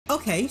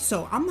Okay,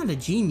 so I'm not a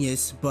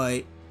genius,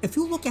 but if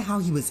you look at how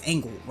he was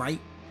angled, right?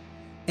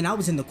 And I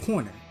was in the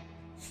corner.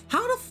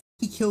 How the f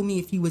he killed me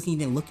if he wasn't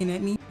even looking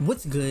at me?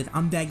 What's good?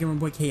 I'm back, Gamer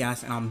Boy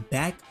Chaos, and I'm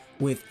back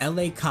with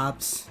LA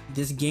Cops.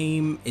 This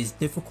game is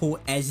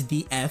difficult as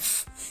the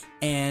F,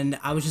 and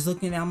I was just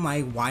looking at it, I'm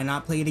like, why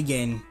not play it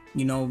again?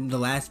 You know, the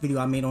last video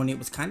I made on it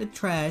was kind of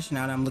trash.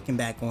 Now that I'm looking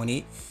back on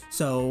it,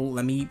 so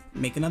let me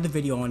make another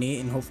video on it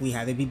and hopefully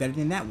have it be better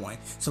than that one.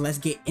 So let's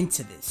get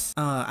into this.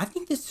 I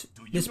think this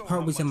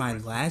part was in my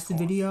last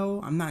video.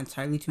 I'm not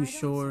entirely too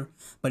sure,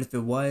 but if it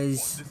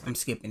was, I'm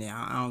skipping it.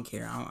 I don't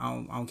care.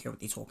 I don't care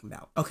what they're talking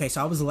about. Okay, so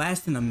I was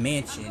last in a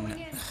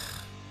mansion.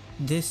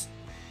 This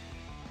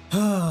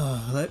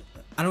I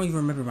don't even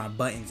remember my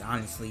buttons,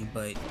 honestly,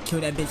 but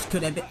kill that bitch, kill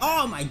that bitch.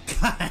 Oh my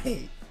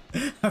god.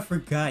 I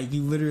forgot,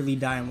 you literally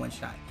die in one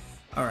shot.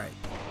 Alright.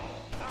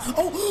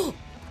 Oh!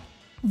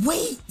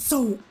 Wait!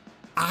 So,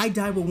 I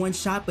died with one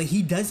shot, but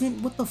he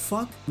doesn't? What the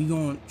fuck? We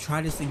gonna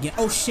try this again.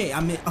 Oh shit,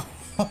 I'm in.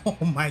 Oh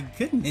my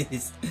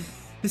goodness.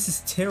 This is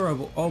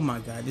terrible. Oh my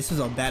god, this is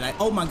a bad idea.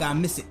 Oh my god, I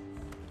missed it.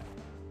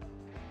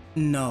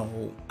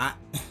 No.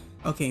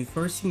 Okay,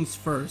 first things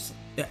first.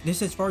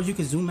 This as far as you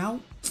can zoom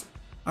out?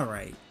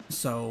 Alright,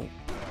 so,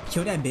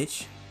 kill that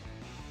bitch.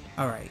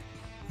 Alright.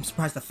 I'm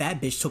surprised the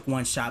fat bitch took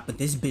one shot, but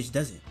this bitch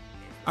doesn't.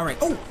 Alright.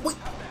 Oh, wait.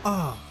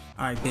 Oh.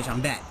 Alright, bitch,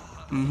 I'm back.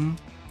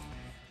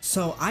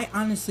 So, I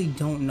honestly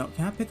don't know.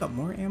 Can I pick up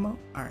more ammo?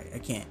 Alright, I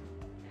can't.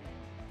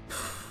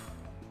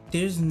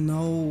 There's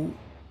no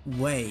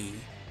way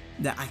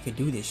that I could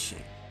do this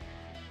shit.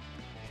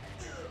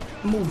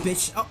 Move,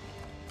 bitch. Oh.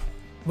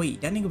 Wait,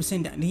 that nigga was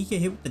sitting down. Did he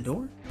get hit with the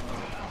door?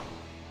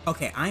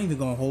 Okay, I ain't even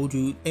gonna hold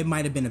you. It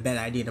might have been a bad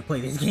idea to play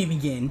this game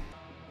again.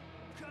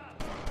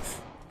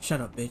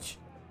 Shut up, bitch.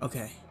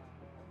 Okay.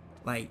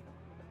 Like,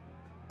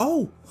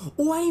 oh, I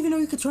didn't even know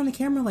you could turn the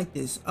camera like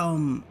this.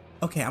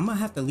 Okay, I'm gonna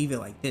have to leave it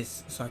like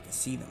this so I can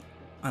see them.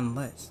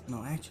 Unless,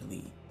 no,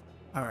 actually,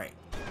 all right,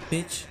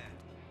 bitch.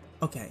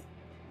 Okay,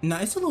 no,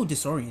 it's a little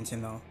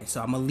disorienting though.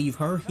 So I'm gonna leave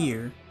her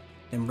here,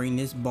 then bring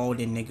this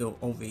balding nigga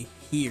over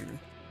here.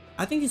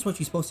 I think it's what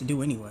you're supposed to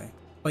do anyway.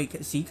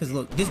 Wait, see, cause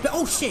look, this.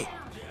 Oh shit!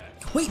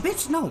 Wait,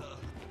 bitch, no.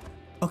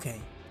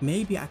 Okay,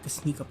 maybe I could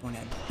sneak up on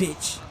that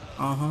bitch.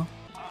 Oh,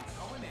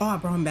 I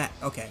brought him back.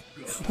 Okay.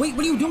 Wait,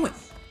 what are you doing?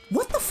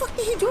 What the fuck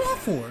did he do that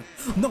for?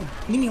 No,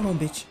 leave me alone,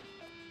 bitch.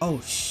 Oh,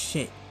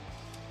 shit.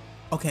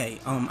 Okay,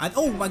 oh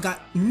my god.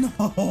 No,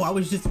 I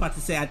was just about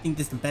to say, I think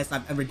this is the best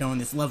I've ever done on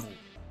this level.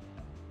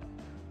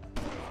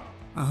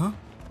 And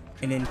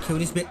then kill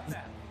this bitch.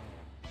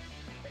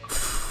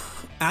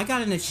 I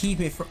got an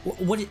achievement for,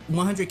 what,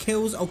 100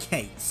 kills?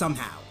 Okay,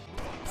 somehow.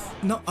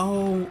 No,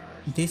 oh,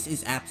 this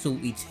is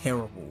absolutely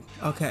terrible.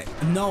 Okay,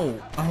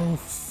 no. Oh,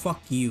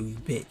 fuck you,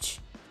 bitch.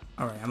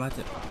 Alright, I'm about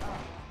to...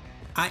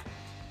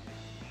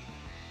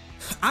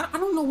 I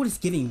don't know what it's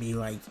getting me.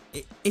 Like,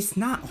 it's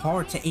not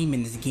hard to aim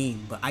in this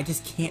game, but I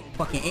just can't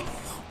fucking aim.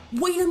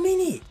 Wait a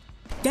minute!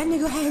 That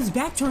nigga had his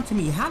back turned to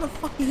me. How the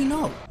fuck did he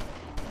know?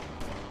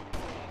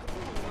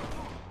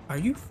 Are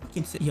you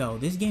fucking... Yo,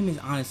 this game is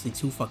honestly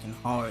too fucking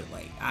hard.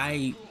 Like,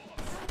 I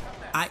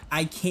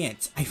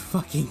can't. I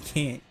fucking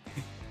can't.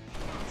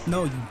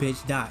 No, you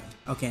bitch, die.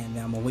 Okay, and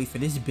then I'm gonna wait for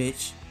this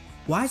bitch.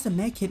 Why is the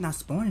med kit not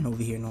spawning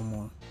over here no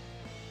more?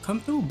 Come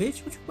through,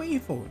 bitch. What you waiting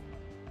for?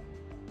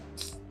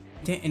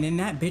 And then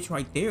that bitch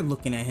right there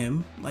looking at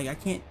him. Like, I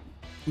can't...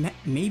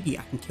 Maybe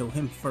I can kill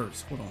him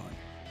first. Hold on.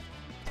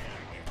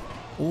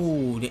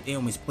 Oh, they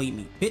almost played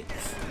me. Bitch.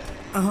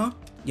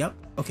 Yep.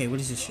 Okay, what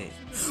is this shit?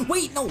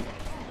 Wait, no!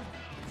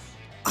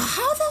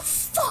 How the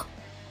fuck?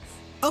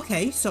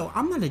 Okay, so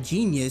I'm not a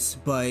genius,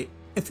 but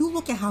if you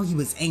look at how he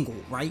was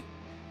angled, right?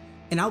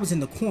 And I was in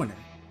the corner.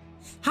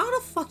 How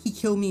the fuck he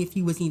killed me if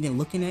he wasn't even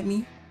looking at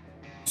me?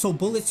 So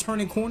bullets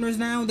turning corners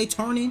now? They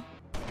turning?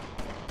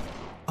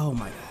 Oh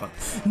my fuck.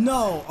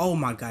 No! Oh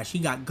my gosh, he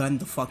got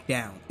gunned the fuck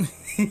down.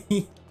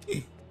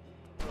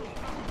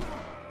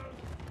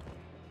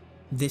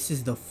 This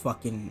is the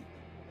fucking...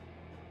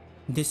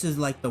 This is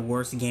like the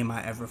worst game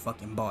I ever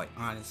fucking bought,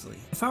 honestly.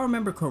 If I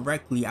remember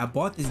correctly, I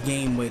bought this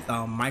game with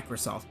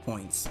Microsoft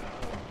points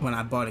when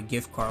I bought a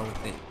gift card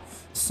with it.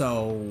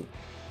 So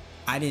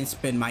I didn't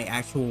spend my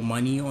actual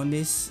money on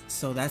this,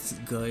 so that's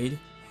good.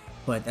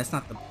 But that's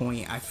not the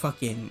point. I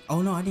fucking...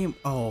 Oh no, I didn't...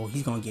 Oh,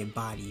 he's gonna get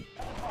bodied.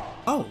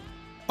 Oh.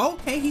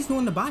 Okay, he's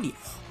doing the body.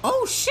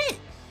 Oh shit.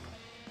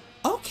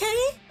 Okay.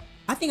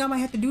 I think I might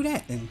have to do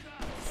that then.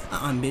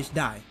 Bitch,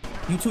 die.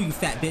 You too, you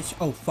fat bitch.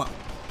 Oh fuck.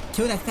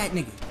 Kill that fat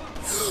nigga.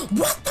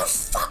 What the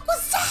fuck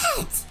was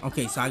that?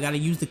 Okay, so I gotta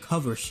use the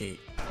cover shit.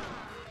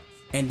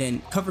 And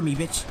then cover me,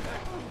 bitch.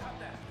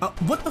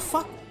 What the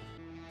fuck?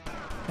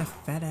 That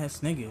fat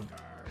ass nigga.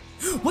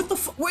 What the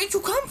fuck? Where'd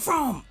you come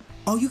from?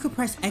 Oh, you can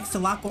press X to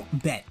lock on.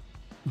 Bet.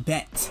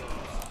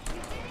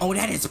 Oh,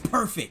 that is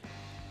perfect.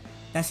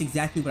 That's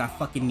exactly what I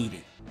fucking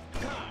needed.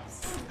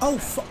 Oh,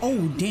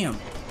 oh, damn.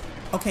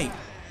 Okay.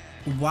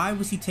 Why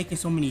was he taking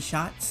so many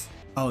shots?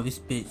 Oh, this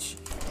bitch.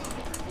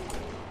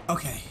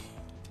 Okay.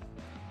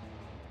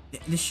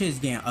 This shit is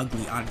getting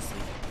ugly, honestly.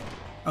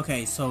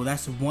 Okay, so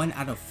that's 1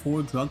 out of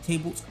 4 drug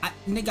tables.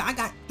 Nigga, I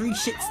got 3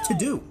 shits to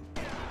do.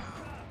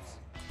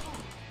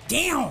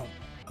 Damn!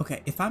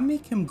 Okay, if I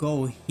make him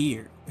go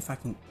here, if I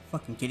can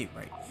fucking get it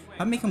right. If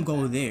I make him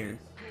go there,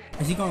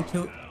 is he gonna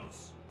kill...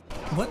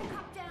 What?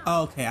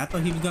 Oh, okay, I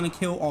thought he was gonna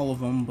kill all of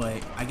them,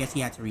 but I guess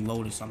he had to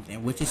reload or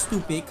something, which is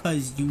stupid,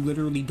 because you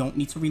literally don't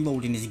need to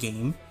reload in this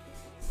game.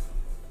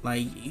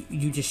 Like,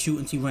 you just shoot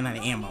until you run out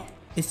of ammo.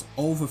 It's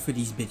over for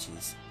these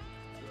bitches.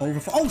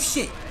 Over for... Oh,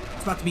 shit!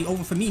 It's about to be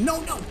over for me.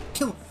 No, no!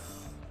 Kill him!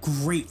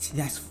 Great,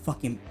 that's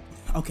fucking...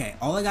 Okay,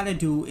 all I gotta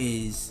do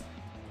is...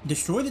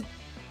 destroy the...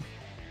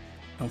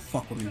 Don't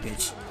fuck with me,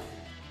 bitch.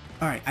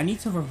 Alright, I need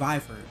to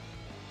revive her.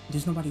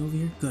 There's nobody over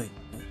here? Good.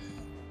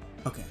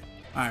 Okay.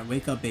 Alright,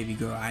 wake up, baby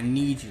girl. I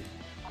need you.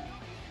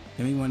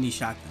 Give me one of these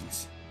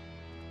shotguns.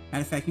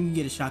 Matter of fact, you can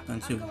get a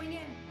shotgun too.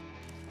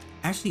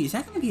 Actually, is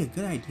that gonna be a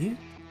good idea?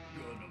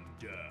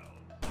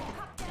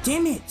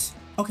 Damn it!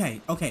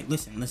 Okay, okay,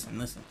 listen.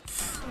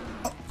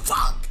 Oh,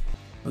 fuck!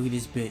 Look at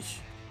this bitch.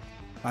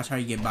 Watch how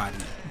you get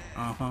bodied.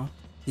 Uh-huh.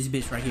 This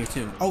bitch right here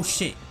too. Oh,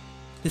 shit.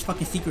 This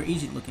fucking secret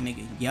agent looking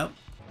nigga. Yep.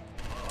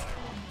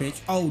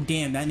 Bitch. Oh,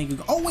 damn, that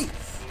nigga. Oh, wait!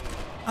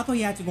 I thought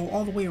you had to go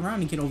all the way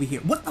around and get over here.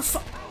 What the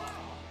fuck?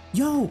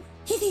 Yo,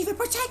 he didn't even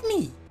protect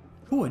me.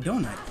 Ooh, a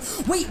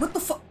donut. Wait, what the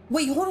fuck?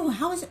 Wait, hold on.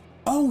 How is it?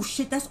 Oh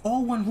shit, that's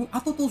all one room. I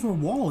thought those were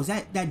walls.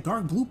 That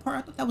dark blue part,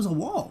 I thought that was a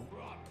wall.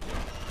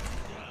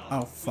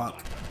 Oh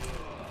fuck.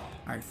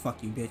 Alright,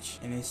 fuck you,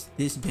 bitch. And it's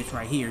this bitch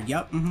right here.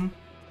 Yep,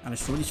 Gotta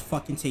destroy this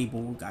fucking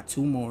table. We got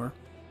 2 more.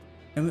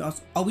 And we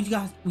also... Oh, we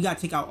gotta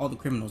take out all the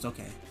criminals.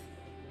 Okay.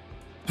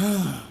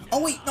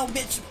 Oh wait, no,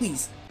 bitch,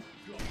 please.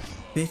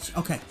 Bitch,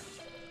 okay.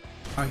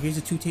 Alright, here's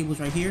the 2 tables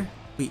right here.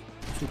 Wait,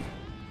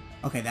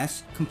 okay,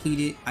 that's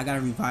completed. I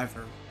gotta revive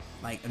her,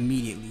 like,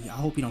 immediately. I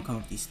hope you don't come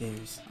up these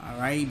stairs.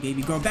 Alright,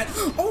 baby girl, back.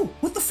 Oh,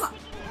 what the fuck?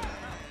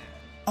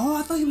 Oh,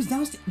 I thought he was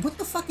downstairs. What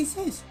the fuck is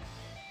this?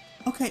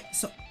 Okay,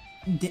 so...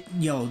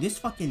 Yo, this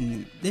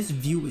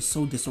view is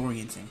so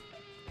disorienting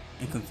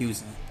and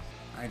confusing.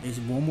 Alright,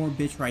 there's one more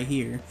bitch right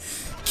here.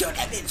 Kill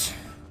that bitch!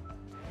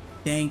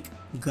 Thank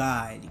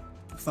God.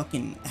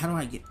 Fucking, how do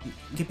I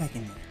get back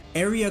in there?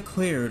 Area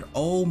cleared.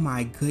 Oh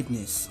my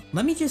goodness.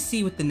 Let me just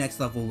see what the next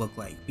level look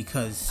like,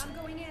 because I'm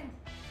going in.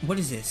 What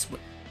is this?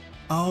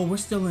 Oh, we're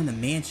still in the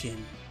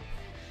mansion.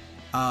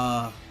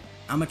 I'm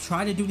gonna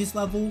try to do this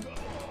level,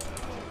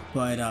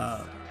 but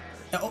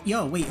oh,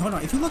 yo, wait, hold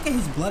on. If you look at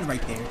his blood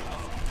right there,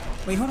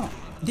 wait, hold on.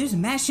 There's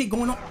mad shit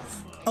going on.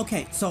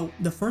 Okay, so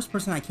the first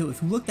person I killed,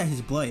 if you looked at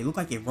his blood, it looked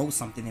like it wrote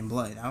something in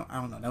blood. I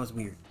don't know. That was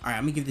weird. All right,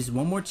 I'm gonna give this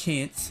one more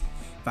chance.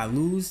 If I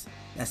lose,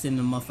 that's in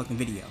the motherfucking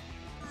video.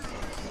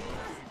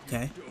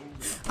 Okay.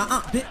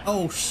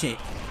 Oh shit.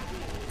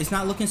 It's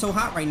not looking so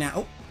hot right now.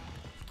 Oh.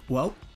 Well,